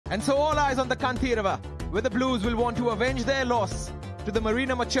And so all eyes on the Kantirava, where the Blues will want to avenge their loss to the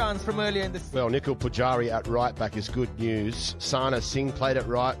Marina Machans from earlier in the season. Well, Nikhil Pujari at right back is good news. Sana Singh played at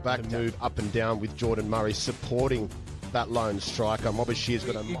right back, move up and down with Jordan Murray supporting that lone striker. Mobashir's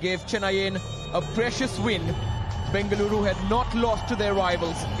got a... He gave Chennaiyin a precious win. Bengaluru had not lost to their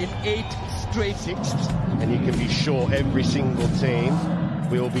rivals in 8 straight. And you can be sure every single team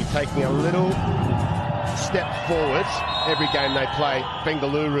will be taking a little step forward every game they play.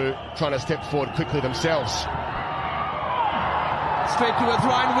 Bengaluru trying to step forward quickly themselves. Straight towards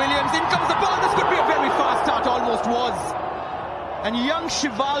Ryan Williams. In comes the ball. This could be a very fast start. Almost was. And young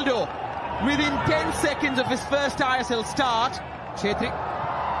Shivaldo, within 10 seconds of his first ISL start, Chetri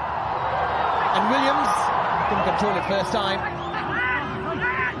and Williams couldn't control it first time.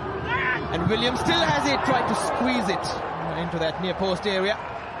 And Williams still has it, tried to squeeze it into that near post area.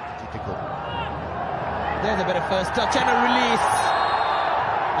 Typical. There's a bit of first touch and a release.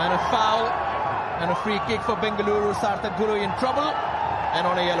 And a foul. And a free kick for Bengaluru. Sarthak Guru in trouble. And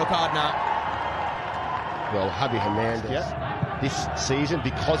on a yellow card now. Well, Javi Hernandez, this season,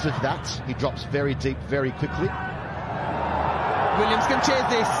 because of that, he drops very deep, very quickly. Williams can chase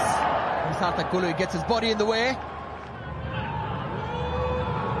this. And Sarthak Guru gets his body in the way.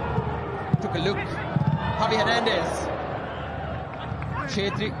 Took a look. Javi Hernandez.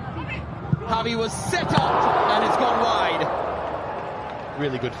 Chetri. Javi was set up and it's gone wide.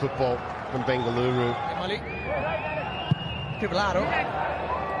 Really good football from Bengaluru. Trivelaro.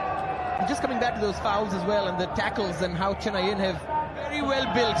 And just coming back to those fouls as well and the tackles and how Chennaiyin have very well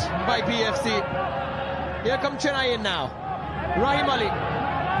built by PFC. Here come Chennaiyin now. Rahim Ali.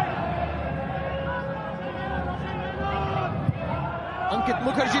 Ankit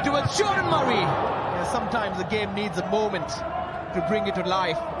Mukherjee towards Jordan Murray. Yeah, sometimes the game needs a moment to bring it to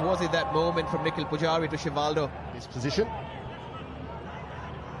life. Was it that moment from Nikhil Pujari to Shivaldo? His position.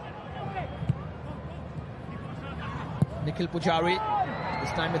 Nikhil Pujari.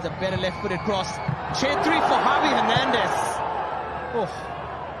 This time it's a better left-footed cross. Chetri for Javi Hernandez. Oh,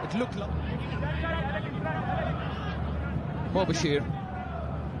 it looked like... Mobashir.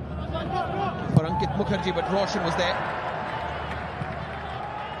 For Ankit Mukherjee, but Roshan was there.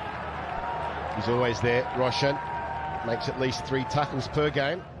 He's always there, Roshan. Makes at least 3 tackles per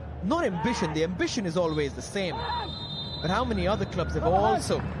game. Not ambition, the ambition is always the same. But how many other clubs have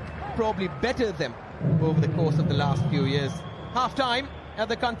also probably bettered them over the course of the last few years? Half-time at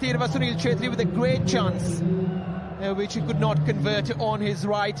the Kantirava, Sunil Chetri with a great chance, which he could not convert on his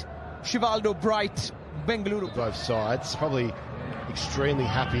right. Shivaldo Bright, Bengaluru. Both sides, probably extremely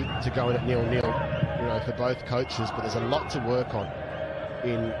happy to go in at 0-0, you know, for both coaches, but there's a lot to work on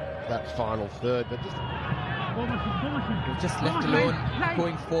in that final third. But just left alone,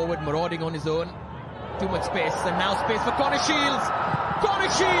 going forward, marauding on his own. Too much space, and now space for Connor Shields. Connor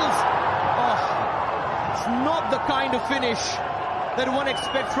Shields! Oh, it's not the kind of finish that one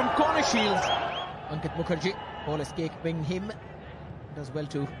expects from Connor Shields. Ankit Mukherjee, ball escaping him. Does well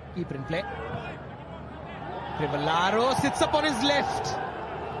to keep it in play. Trivelaro sits up on his left.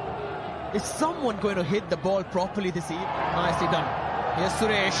 Is someone going to hit the ball properly this evening? Nicely done. Here's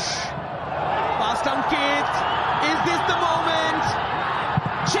Suresh. Past Ankit. Is this the moment?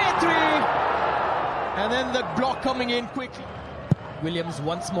 Chetri. And then the block coming in quickly. Williams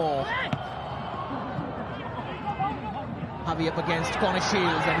once more. Javi up against Connor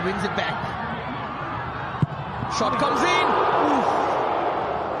Shields and wins it back. Shot comes in. Oof.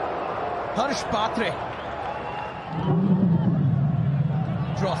 Harsh Patre.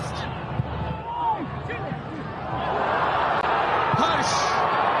 Drost. Harsh.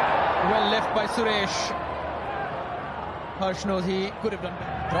 Well left by Suresh. Harsh knows he could have done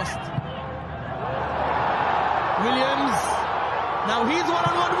better. Drost. Williams. Now he's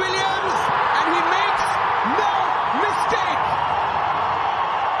one-on-one Williams. And he makes no mistake.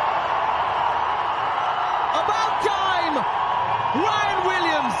 About time. Ryan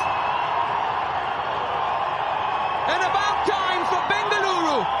Williams. And about time for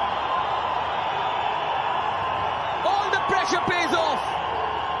Bengaluru. All the pressure pays off.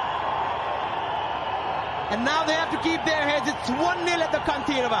 And now they have to keep their heads. It's 1-0 at the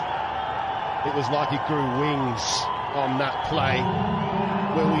Kantirava. it was like he grew wings on that play.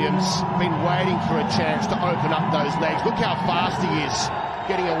 Williams been waiting for a chance to open up those legs. Look how fast he is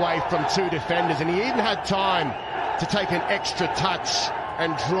getting away from two defenders, and he even had time to take an extra touch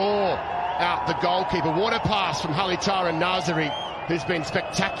and draw out the goalkeeper. What a pass from Halitara Nazari, who's been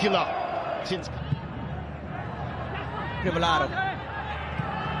spectacular since... Trivelaro.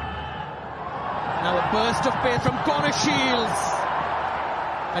 Now a burst of pace from Connor Shields.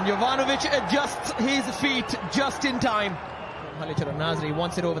 And Jovanovic adjusts his feet just in time. Halichar Nasri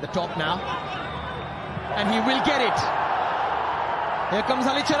wants it over the top now. And he will get it. Here comes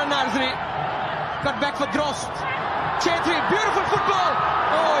Halichar Nasri. Cut back for Drost. Chetri, beautiful football.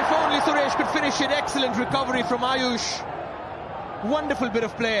 Oh, if only Suresh could finish it. Excellent recovery from Ayush. Wonderful bit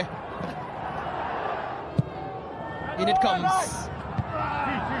of play. In it comes.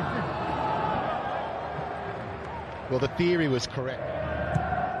 Well, the theory was correct.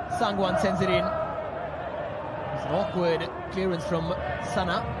 Sangwan sends it in. It's an awkward clearance from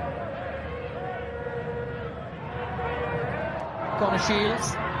Sana. Corner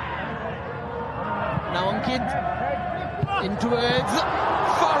Shields. Now Ankit in towards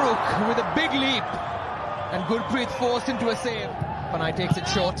Farooq with a big leap. And Gurpreet forced into a save. Panay takes it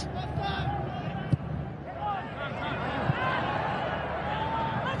short.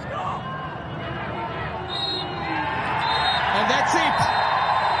 And that's it.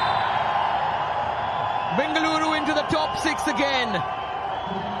 Bengaluru into the top 6 again.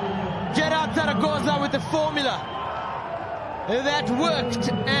 Gerard Zaragoza with the formula that worked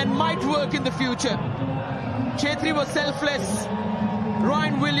and might work in the future. Chetri was selfless.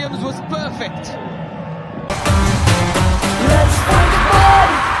 Ryan Williams was perfect.